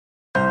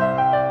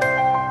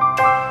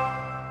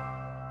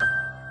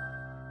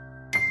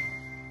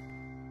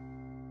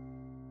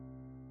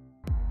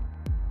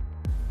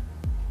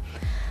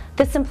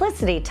The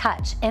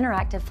SimplicityTouch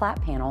Interactive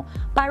Flat Panel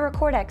by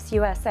RecordX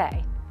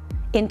USA.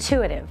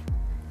 Intuitive,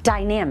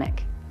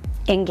 dynamic,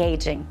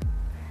 engaging.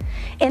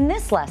 In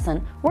this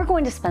lesson, we're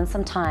going to spend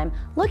some time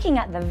looking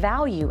at the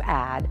value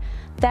add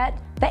that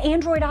the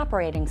Android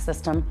operating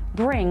system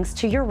brings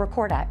to your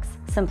RecordX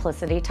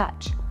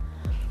SimplicityTouch.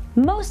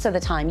 Most of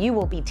the time, you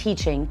will be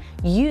teaching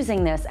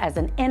using this as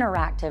an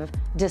interactive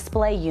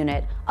display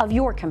unit of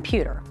your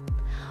computer.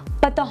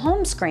 But the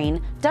home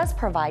screen does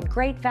provide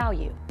great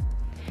value.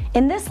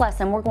 In this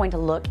lesson, we're going to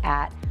look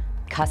at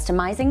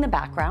customizing the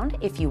background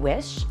if you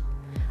wish,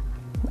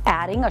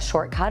 adding a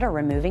shortcut or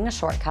removing a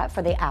shortcut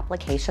for the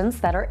applications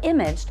that are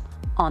imaged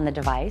on the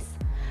device,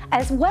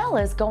 as well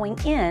as going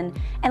in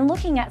and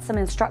looking at some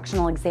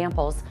instructional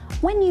examples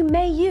when you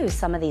may use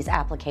some of these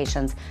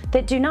applications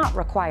that do not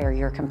require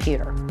your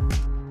computer.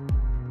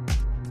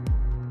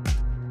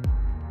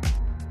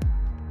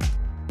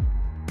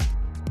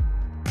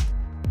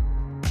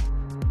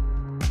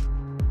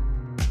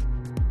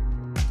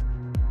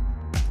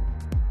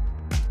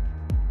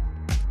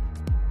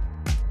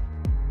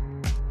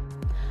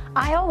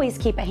 I always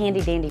keep a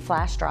handy-dandy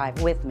flash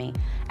drive with me,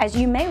 as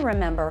you may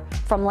remember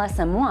from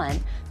Lesson 1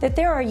 that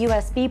there are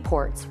USB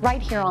ports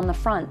right here on the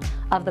front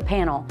of the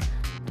panel.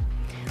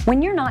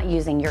 When you're not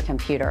using your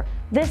computer,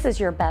 this is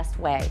your best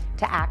way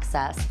to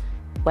access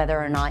whether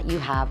or not you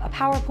have a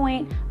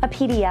PowerPoint, a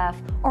PDF,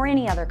 or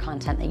any other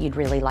content that you'd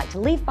really like to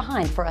leave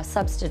behind for a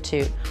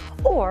substitute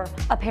or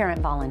a parent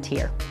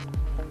volunteer.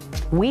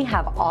 We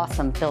have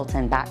awesome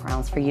built-in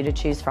backgrounds for you to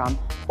choose from,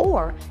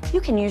 or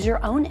you can use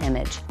your own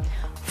image.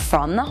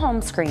 From the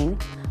home screen,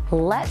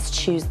 let's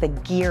choose the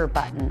gear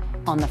button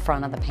on the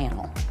front of the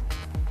panel.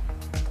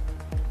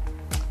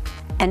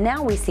 And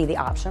now we see the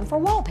option for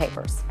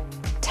wallpapers.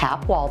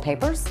 Tap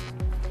Wallpapers.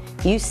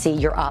 You see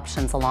your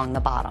options along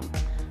the bottom.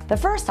 The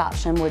first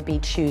option would be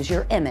choose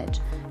your image.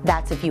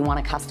 That's if you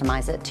want to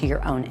customize it to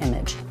your own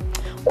image.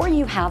 Or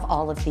you have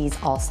all of these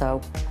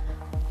also.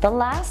 The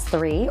last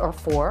 3 or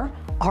 4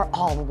 are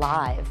all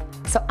live.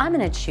 So I'm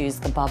going to choose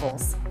the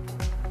bubbles.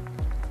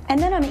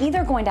 And then I'm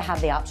either going to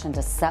have the option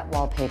to set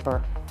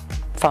wallpaper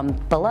from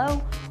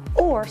below,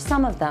 or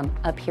some of them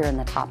up here in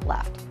the top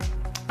left.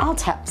 I'll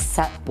tap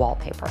Set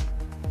Wallpaper.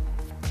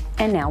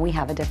 And now we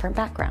have a different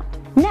background.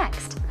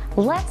 Next,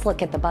 let's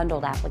look at the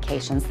bundled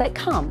applications that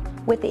come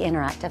with the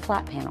interactive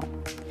flat panel.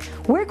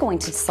 We're going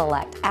to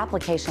select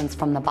applications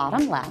from the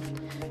bottom left.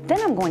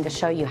 Then I'm going to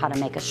show you how to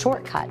make a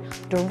shortcut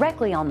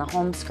directly on the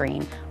home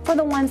screen for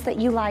the ones that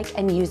you like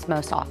and use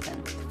most often.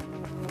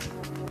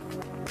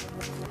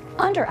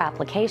 Under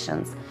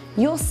Applications,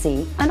 you'll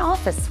see an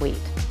OfficeSuite.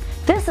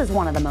 This is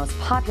one of the most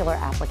popular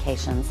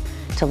applications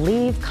to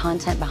leave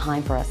content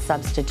behind for a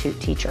substitute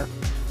teacher.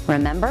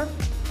 Remember,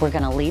 we're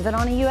going to leave it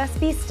on a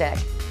USB stick.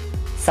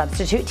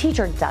 Substitute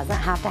teacher doesn't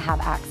have to have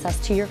access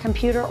to your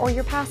computer or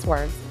your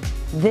passwords.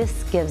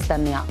 This gives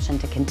them the option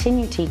to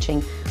continue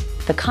teaching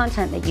the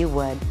content that you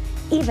would,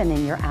 even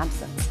in your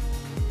absence.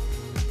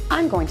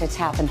 I'm going to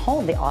tap and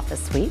hold the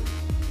OfficeSuite,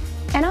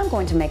 and I'm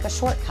going to make a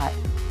shortcut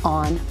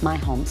on my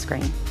home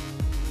screen.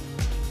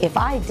 If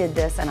I did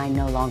this and I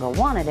no longer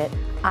wanted it,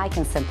 I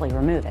can simply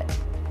remove it.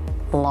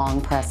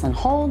 Long press and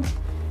hold,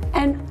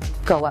 and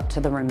go up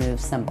to the remove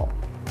symbol.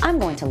 I'm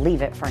going to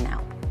leave it for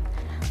now.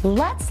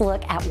 Let's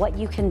look at what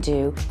you can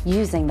do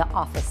using the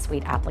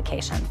OfficeSuite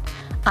application.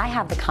 I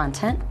have the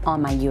content on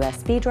my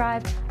USB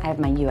drive. I have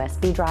my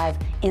USB drive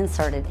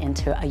inserted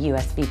into a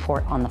USB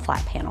port on the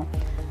flat panel.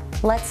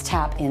 Let's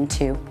tap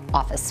into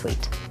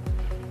OfficeSuite.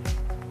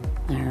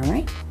 All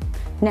right.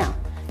 Now,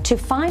 to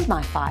find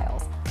my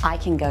files, I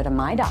can go to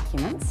My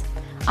Documents.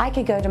 I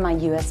could go to my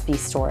USB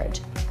storage.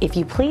 If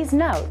you please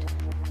note,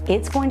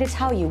 it's going to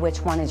tell you which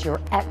one is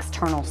your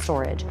external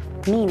storage,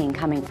 meaning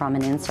coming from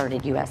an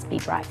inserted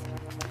USB drive.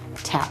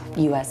 Tap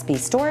USB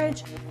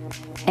storage,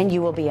 and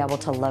you will be able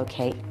to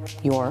locate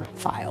your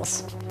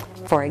files.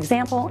 For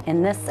example,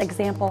 in this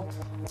example,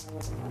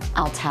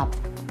 I'll tap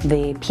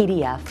the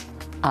PDF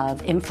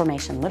of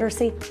Information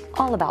Literacy,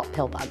 all about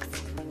pill bugs.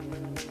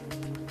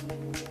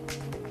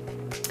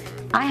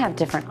 I have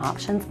different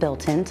options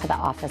built into the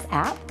Office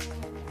app,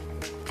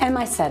 and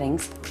my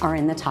settings are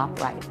in the top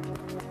right.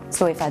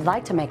 So if I'd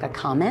like to make a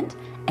comment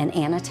and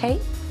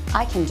annotate,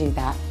 I can do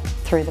that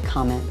through the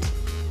comment.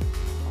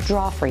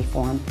 Draw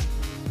freeform.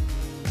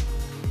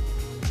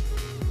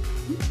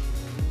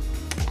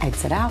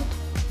 Exit out.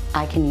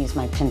 I can use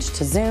my pinch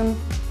to zoom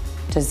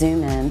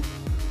in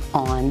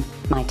on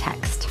my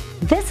text.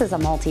 This is a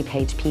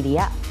multi-page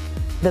PDF.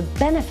 The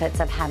benefits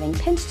of having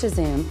pinch to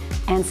zoom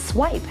and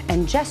swipe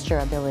and gesture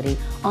ability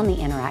on the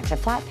interactive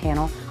flat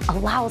panel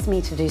allows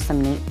me to do some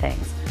neat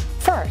things.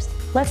 First,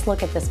 let's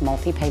look at this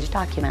multi-page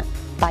document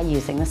by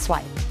using the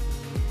swipe.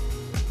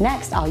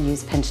 Next, I'll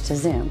use pinch to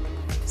zoom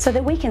so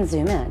that we can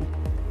zoom in,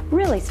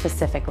 really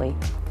specifically,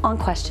 on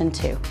question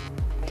 2.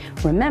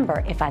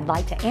 Remember, if I'd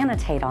like to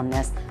annotate on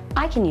this,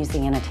 I can use the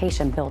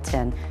annotation built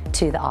in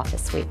to the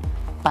OfficeSuite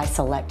by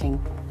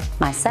selecting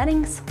my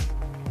settings,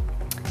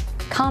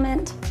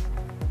 comment,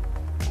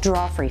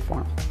 draw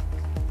freeform.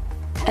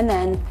 And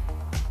then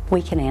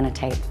we can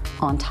annotate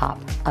on top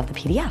of the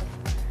PDF.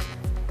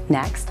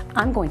 Next,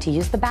 I'm going to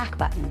use the back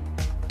button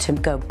to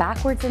go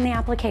backwards in the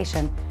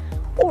application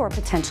or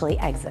potentially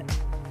exit.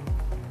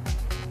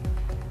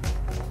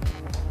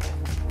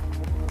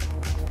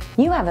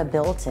 You have a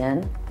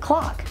built-in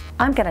clock.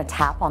 I'm going to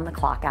tap on the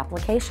clock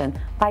application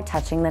by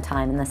touching the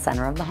time in the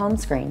center of the home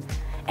screen,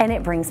 and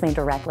it brings me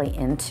directly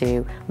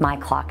into my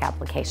clock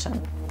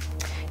application.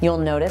 You'll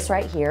notice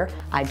right here,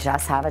 I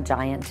just have a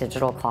giant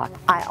digital clock.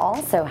 I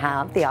also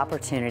have the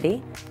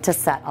opportunity to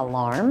set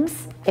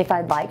alarms if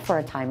I'd like for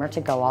a timer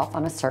to go off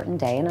on a certain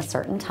day and a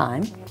certain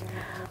time.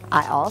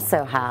 I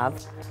also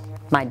have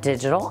my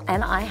digital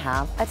and I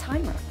have a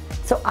timer.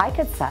 So I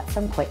could set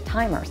some quick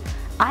timers.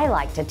 I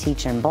like to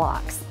teach in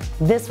blocks.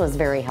 This was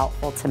very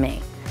helpful to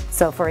me.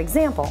 So for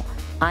example,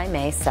 I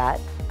may set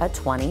a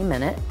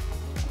 20-minute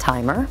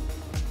timer,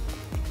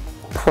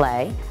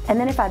 play, and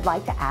then if I'd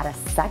like to add a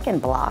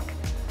second block,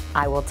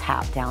 I will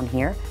tap down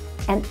here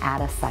and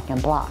add a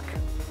second block.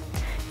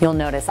 You'll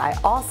notice I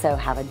also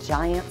have a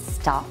giant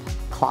stop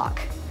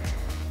clock.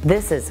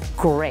 This is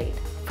great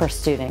for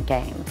student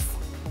games.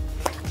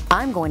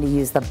 I'm going to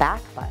use the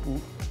back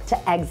button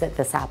to exit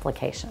this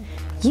application.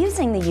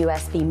 Using the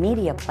USB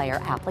media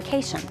player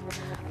application,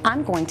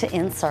 I'm going to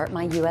insert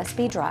my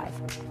USB drive.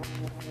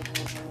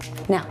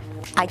 Now,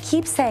 I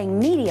keep saying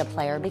media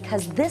player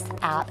because this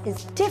app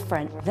is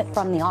different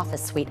from the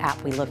OfficeSuite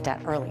app we looked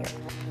at earlier.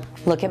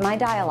 Look at my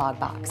dialog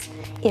box.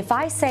 If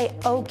I say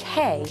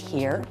OK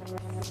here,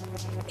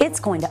 it's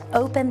going to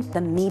open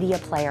the media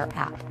player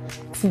app.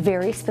 It's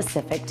very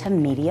specific to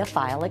media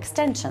file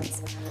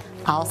extensions.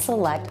 I'll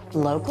select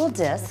local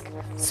disk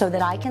so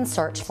that I can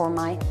search for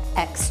my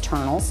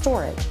external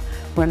storage.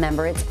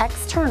 Remember, it's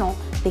external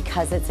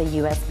because it's a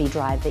USB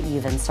drive that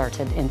you've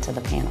inserted into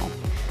the panel.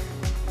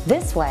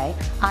 This way,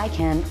 I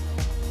can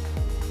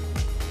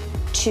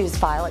choose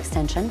file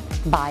extension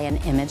by an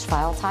image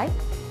file type,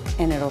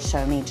 and it'll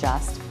show me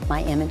just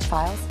my image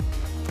files.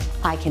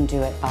 I can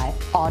do it by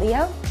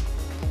audio,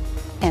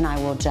 and I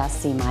will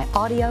just see my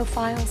audio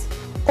files,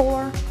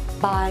 or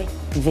by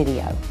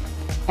video,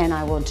 and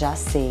I will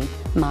just see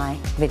my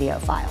video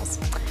files.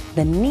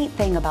 The neat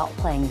thing about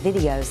playing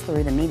videos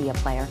through the media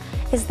player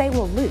is they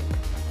will loop.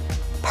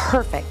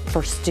 Perfect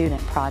for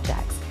student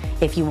projects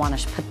if you want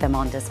to put them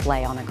on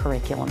display on a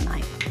curriculum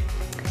night.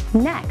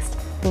 Next,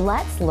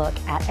 let's look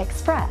at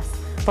XPress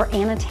for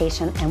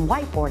annotation and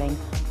whiteboarding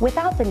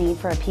without the need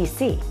for a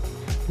PC.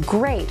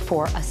 Great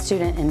for a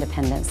student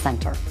independent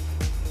center.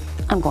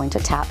 I'm going to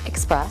tap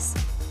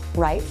XPress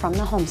right from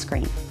the home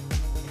screen.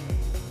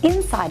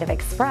 Inside of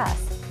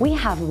XPress, we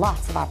have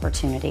lots of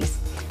opportunities.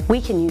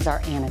 We can use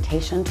our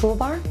annotation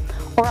toolbar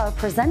or our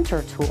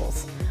presenter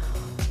tools.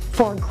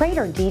 For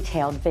greater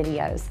detailed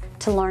videos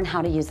to learn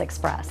how to use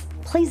XPress,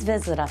 please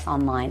visit us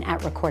online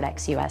at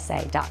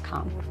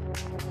recordxusa.com.